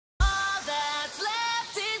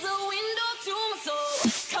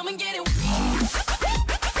Come and get it.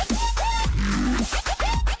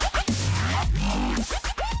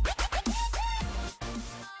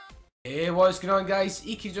 Hey, what's going on guys?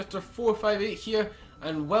 EKDrifter458 here,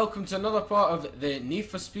 and welcome to another part of the Need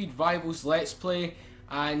for Speed Rivals Let's Play.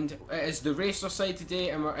 And it is the racer side today,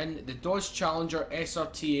 and we're in the Dodge Challenger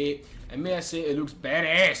SRT8, and may I say it looks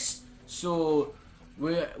badass. So,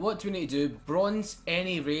 what do we need to do? Bronze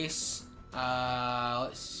any race.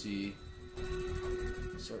 Let's see.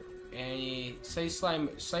 So, any side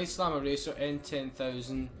slammer racer in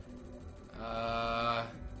 10,000.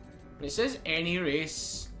 It says any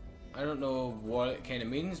race. I don't know what it kind of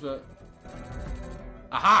means, but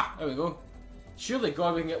aha! There we go. Surely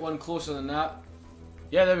God we can get one closer than that.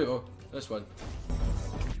 Yeah, there we go. This one.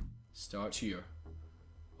 Start here.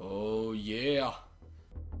 Oh yeah.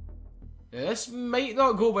 Now, this might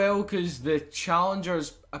not go well because the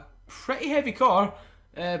Challenger's a pretty heavy car,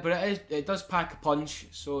 but it does pack a punch.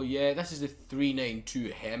 So yeah, this is the 392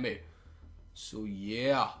 Hemi. So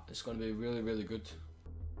yeah, it's going to be really, really good.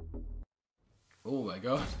 Oh my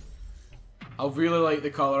god. I really like the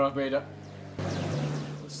colour I've made it.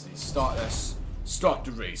 Let's see, start this. Start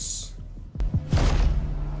the race.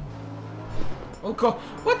 Oh god,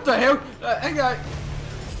 what the hell?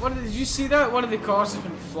 Did you see that? One of the cars has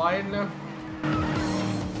been flying now.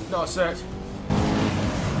 Not a search.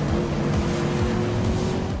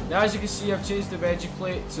 Now as you can see, I've changed the veggie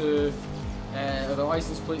plate to, or the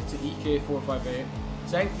license plate to EK458.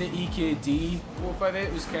 So I think the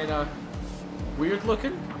EKD458 was kind of weird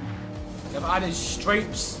looking. I've added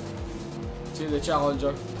stripes to the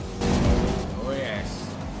Challenger. Oh yes.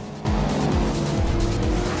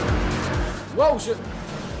 Whoa shit!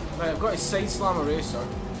 Right, I've got a side slam eraser.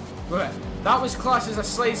 Right, that was classed as a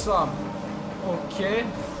side slam. Okay.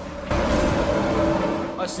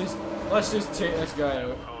 Let's just take this guy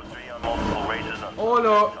out. Oh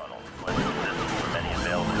no!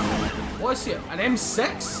 What's it? An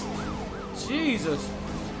M6? Jesus!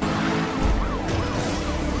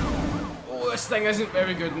 This thing isn't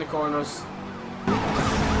very good in the corners.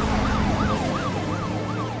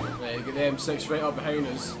 Right, get the M6 right up behind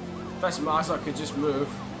us. If this Mazda could just move.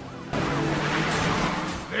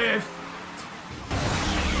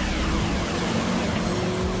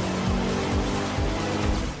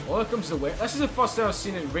 Oh, here comes the wind. This is the first time I've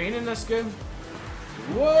seen it rain in this game.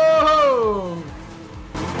 Whoa!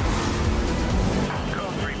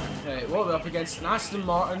 Right, what are we up against? An Aston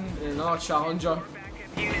Martin and another Challenger.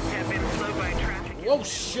 Units have been slowed by traffic. Whoa,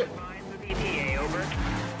 shit! ETA, over.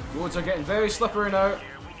 Roads are getting very slippery now. We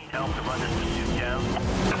need help to run this pursuit down.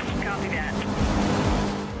 Copy that.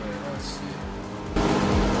 Right, let's see.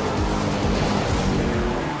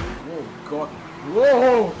 Whoa, god.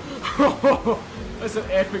 Whoa! That's an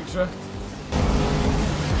epic drift.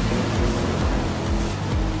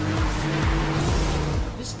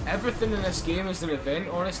 Just everything in this game is an event,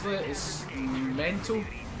 honestly. It's mental.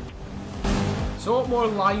 It's a lot more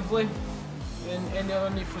lively than any other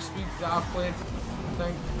Need for Speed that I've played, I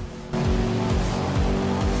think.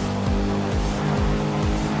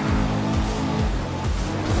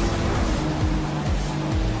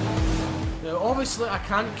 Now obviously I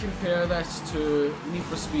can't compare this to Need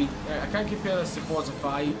for Speed, I can't compare this to Forza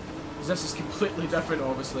 5, because this is completely different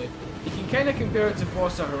obviously. You can kind of compare it to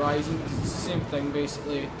Forza Horizon, because it's the same thing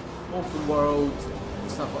basically, open world and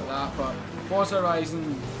stuff like that, but Forza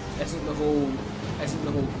Horizon isn't the whole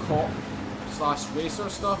cop / racer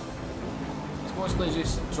stuff. It's mostly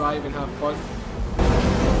just drive and have fun.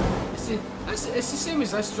 It's the same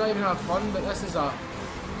as this, drive and have fun, but this is a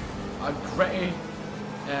gritty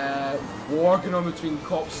war going on between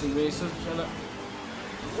cops and racers, isn't it?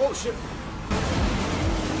 Oh shit!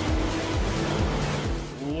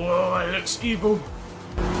 Whoa, it looks evil.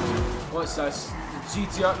 What's this?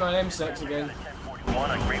 GTR, no, an M6 again.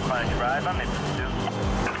 One on Grapevine Drive. I'm in pursuit.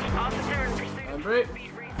 Officer in pursuit. Break.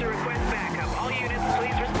 Request backup. All units,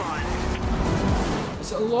 please respond.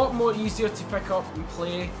 It's a lot more easier to pick up and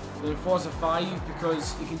play than Forza 5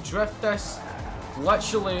 because you can drift this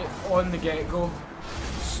literally on the get-go.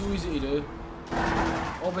 So easy to do.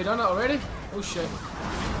 Oh, we done it already? Oh shit.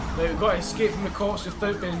 Right, we've got to escape from the cops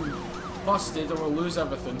without being busted or we'll lose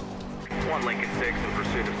everything. 1 Lincoln 6 in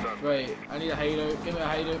pursuit of some. Right, I need a hideout. Give me a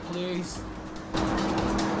hideout, please.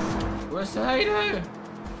 Where's the hideout?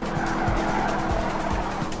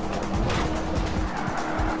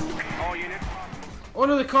 Oh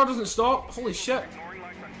no, the car doesn't stop. Holy shit.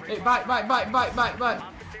 Hey, back. Don't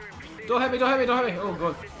hit me. Oh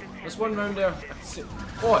god. There's one round there.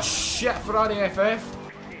 Oh shit, Ferrari FF.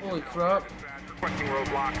 Holy crap.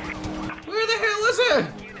 Where the hell is it?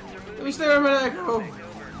 Let me stay a minute ago.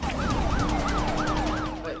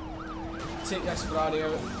 take this Ferrari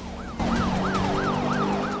out.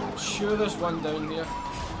 I'm sure there's one down there.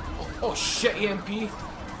 Oh shit, EMP!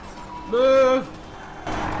 Move!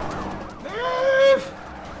 Move!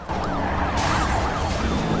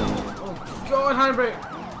 Oh god, handbrake!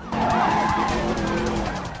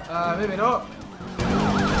 Maybe not.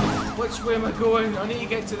 Which way am I going? I need to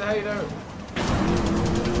get to the hideout.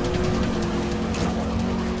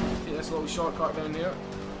 Take this little shortcut down here.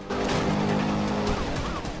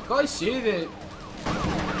 Gotta say, the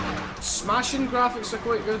smashing graphics are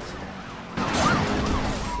quite good.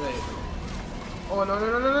 Right. Oh no no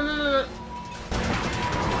no no no no no!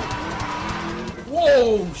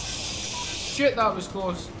 Whoa! Shit, that was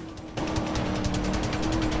close.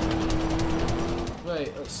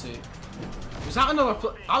 Right, let's see. Was that another?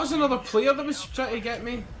 That was another player that was trying to get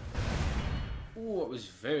me. Oh, it was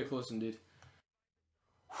very close indeed.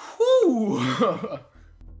 Whoo!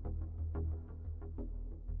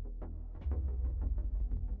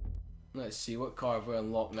 Let's see what car have we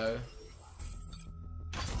unlocked now.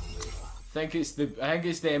 I think it's the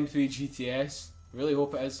M3 GTS. Really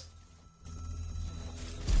hope it is.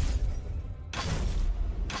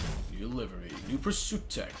 New livery, new pursuit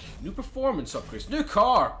tech, new performance upgrades, new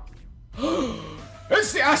car.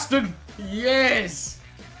 It's the Aston. Yes.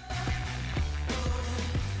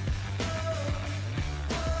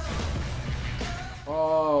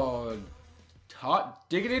 Oh, hot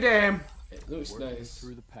diggity damn! It looks nice.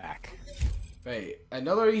 Through the pack. Right,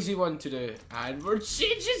 another easy one to do, and we're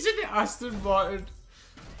changing to the Aston Martin.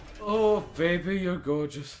 Oh baby, you're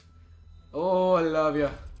gorgeous. Oh, I love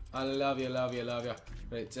you. I love you, love you, love you.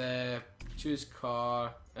 Right, choose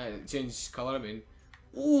car. Change colour. I mean,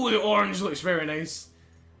 oh, the orange looks very nice.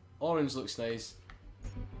 Orange looks nice.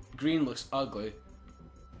 Green looks ugly.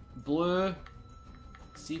 Blue.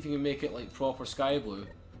 See if you can make it like proper sky blue.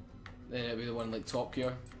 Then it'll be the one like Top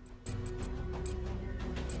Gear.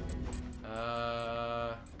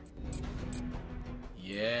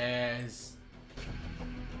 Yes.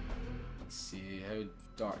 Let's see, how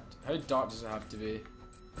dark does it have to be?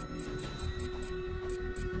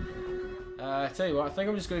 Tell you what, I think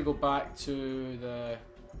I'm just going to go back to the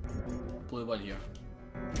blue one here.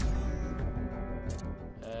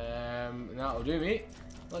 That'll do, mate.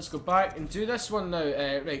 Let's go back and do this one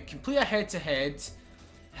now. Right, complete a head-to-head.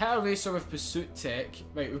 Hit a racer with pursuit tech.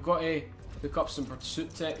 Right, we've got to hook up some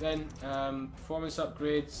pursuit tech then. Performance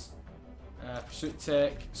upgrades. Pursuit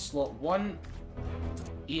tech, slot 1.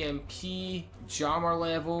 EMP, jammer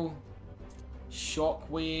level.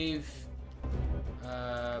 Shockwave.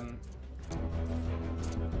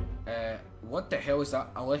 What the hell is that?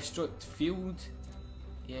 Electric field?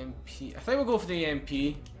 EMP. I think we'll go for the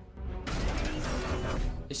EMP.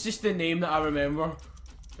 It's just the name that I remember.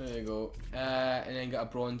 There you go. And then get a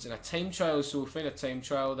bronze and a time trial, so we'll find a time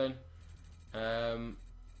trial then. Right,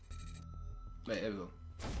 there we go.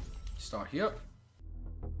 Start here.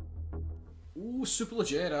 Ooh,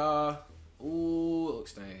 Superleggera. Ooh, it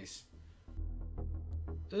looks nice.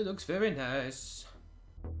 It looks very nice.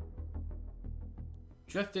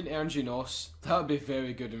 Drifting Energy Nos. That would be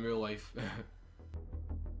very good in real life.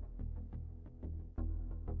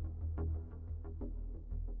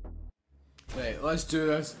 Right, let's do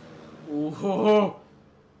this. Oh,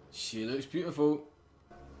 she looks beautiful.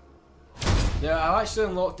 Yeah, I've actually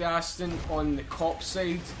unlocked the Aston on the cop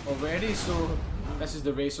side already, so this is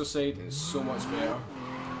the racer side, and it's so much better.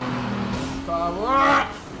 Come on!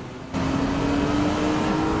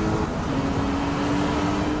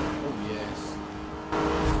 Oh yes.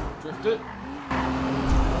 Drift it.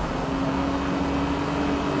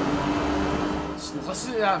 Just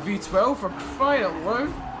listen to that V12 for crying out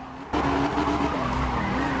loud.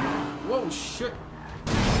 Whoa, shit.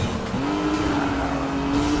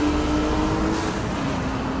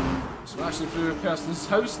 Smashing through a person's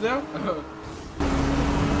house there.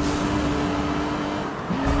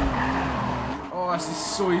 Oh, this is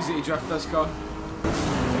so easy to drift this car.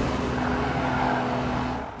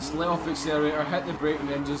 Just let off the accelerator, hit the brake, and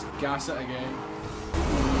then just gas it again.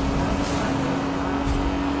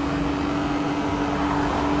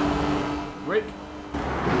 Brake.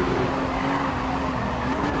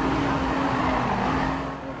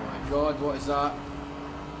 God, what is that?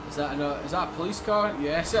 Is that a police car?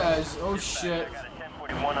 Yes, it is. Oh shit. I got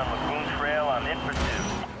a 1041 on Lagoon Trail. I'm in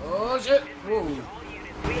pursuit. Oh shit. Whoa.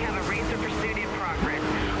 We have a racer pursuit in progress.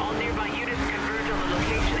 All nearby units converge on the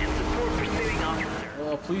location and support pursuing officer.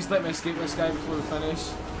 Oh, please let me escape this guy before we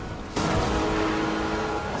finish.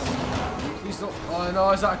 Please don't. Oh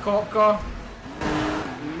no, is that a cop car?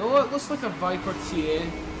 No, it looks like a Viper TA.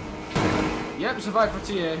 Yep, it's a Viper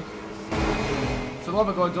TA. For the love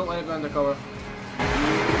of God, don't let it go undercover.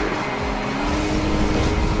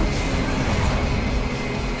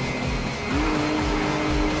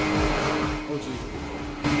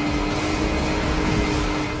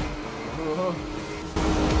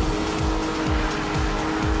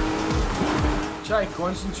 Try to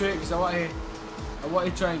concentrate because I want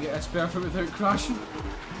to try and get this perfect without crashing.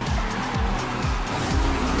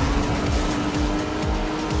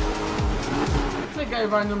 What's that guy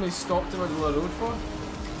randomly stopped in the middle of the road for?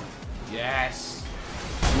 Yes!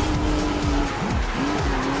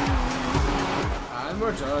 And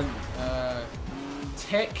we're done.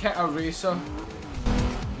 Tech Hitter Racer.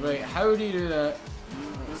 Right, how do you do that?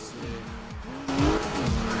 Let's see.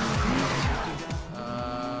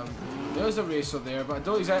 There's a racer there, but I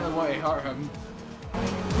don't exactly want to hurt him.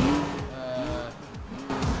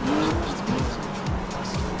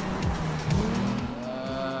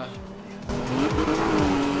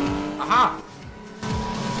 Aha!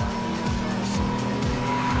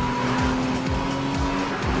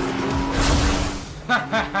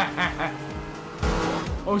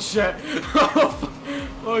 Oh shit!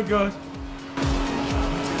 Oh god!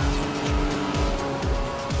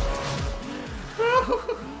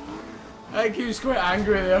 I think he was quite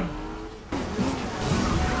angry there.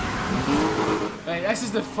 Right, this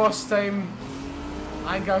is the first time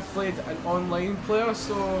I think I've played an online player,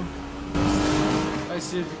 so let's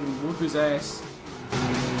see if we can whoop his ass.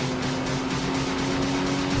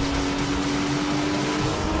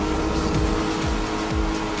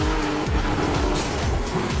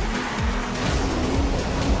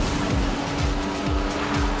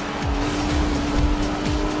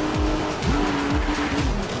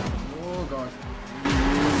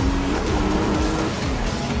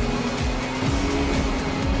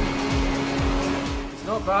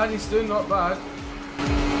 Not bad, he's doing not bad.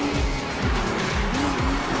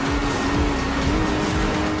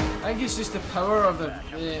 I think it's just the power of the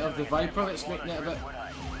Viper that's making it a bit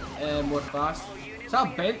more fast. Is that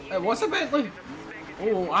a Bentley? It was a Bentley?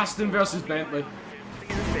 Oh, Aston versus Bentley.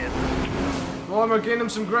 Come on, we're gaining him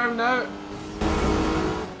some ground now.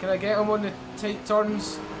 Can I get him on the tight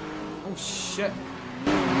turns? Oh shit.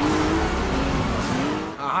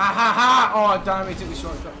 Ah ha ha ha! Oh damn, he took the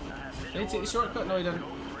shortcut. Did he take the shortcut? No, he didn't.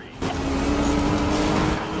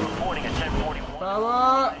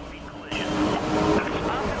 Power!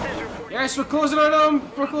 Yes, we're closing on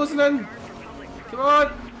him! We're closing in! Come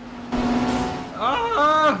on!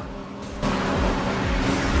 Ah!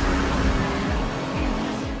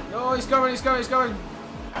 No, he's coming, he's coming, he's coming!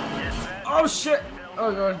 Oh shit!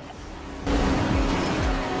 Oh god.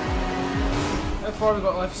 How far have we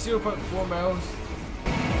got left? 0.4 miles.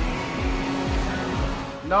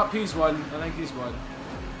 Nope, he's won. I think he's won.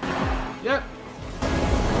 Yep.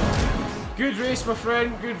 Good race, my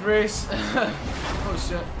friend. Good race. Oh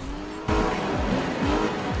shit.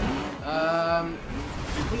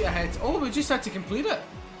 Complete ahead. Oh, we just had to complete it.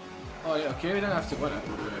 Oh yeah, okay. We didn't have to win it.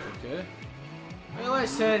 Okay. Well,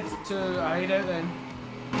 let's head to a hideout then.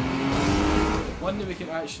 One that we can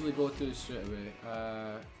actually go to straight away.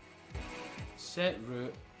 Set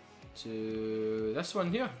route to this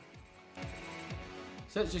one here.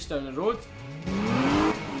 So it's just down the road.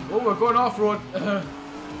 Oh, we're going off road.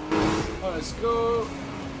 Oh, let's go.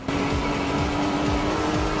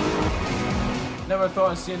 Never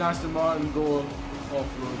thought I'd see an Aston Martin go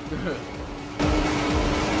off road.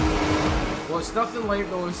 Well, it's nothing like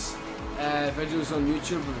those videos on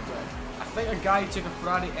YouTube. I think a guy took a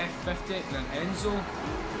Ferrari F50 and an Enzo.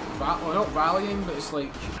 Well, not rallying, but it's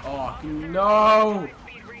like, oh no,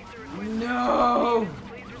 no.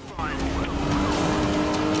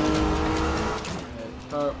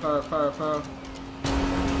 Power, power, power, power.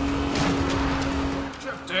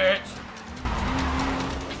 Drift it!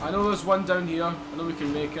 I know there's one down here. I know we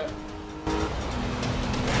can make it.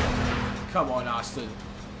 Come on, Aston.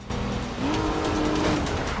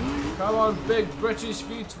 Come on, big British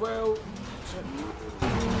V12.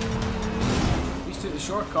 Please take the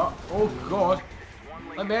shortcut. Oh god.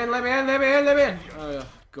 Let me in, let me in, let me in, let me in. Oh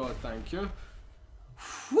god, thank you.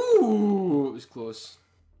 Whew, it was close.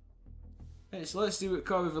 Right, so let's see what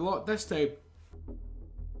car we've unlocked this time.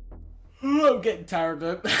 Oh, I'm getting tired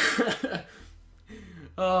now.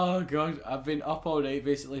 Oh god, I've been up all night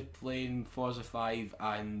basically playing Forza 5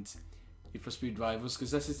 and Need for Speed Rivals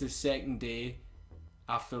because this is the second day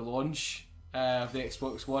after launch of the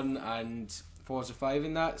Xbox One and Forza 5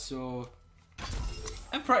 and that, so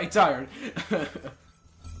I'm pretty tired.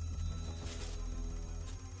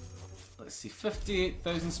 Let's see,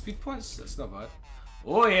 58,000 speed points, that's not bad.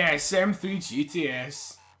 Oh yes, M3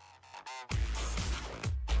 GTS.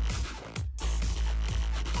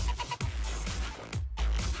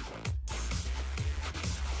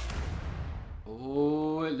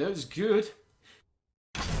 Oh, it looks good.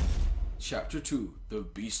 Chapter 2, The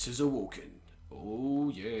Beast Has Awoken. Oh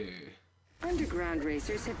yeah. Underground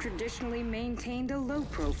racers have traditionally maintained a low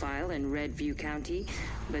profile in Redview County,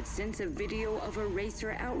 but since a video of a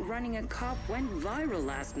racer outrunning a cop went viral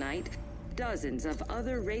last night, dozens of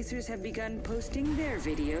other racers have begun posting their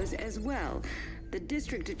videos as well. The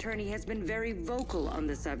district attorney has been very vocal on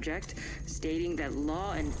the subject, stating that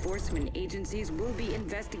law enforcement agencies will be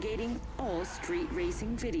investigating all street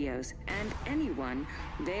racing videos, and anyone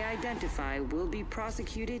they identify will be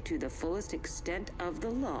prosecuted to the fullest extent of the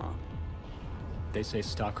law. They say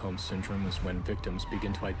Stockholm Syndrome is when victims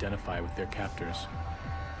begin to identify with their captors.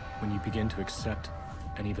 When you begin to accept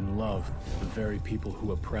and even love the very people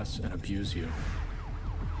who oppress and abuse you.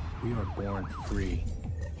 We are born free,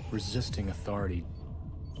 resisting authority,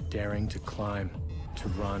 daring to climb, to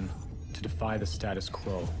run, to defy the status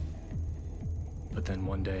quo. But then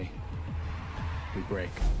one day, we break.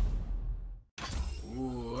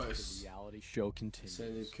 Ooh, The reality show continues.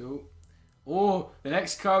 sounded cool. Oh, the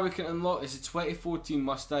next car we can unlock is a 2014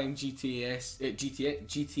 Mustang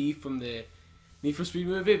GT from the Need for Speed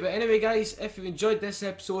movie. But anyway, guys, if you enjoyed this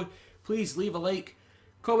episode, please leave a like,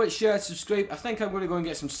 comment, share, and subscribe. I think I'm going to go and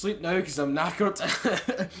get some sleep now because I'm knackered.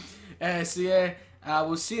 So yeah,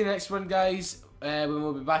 we'll see you next one, guys, when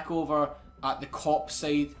we'll be back over at the cop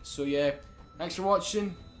side. So yeah, thanks for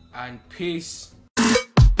watching, and peace.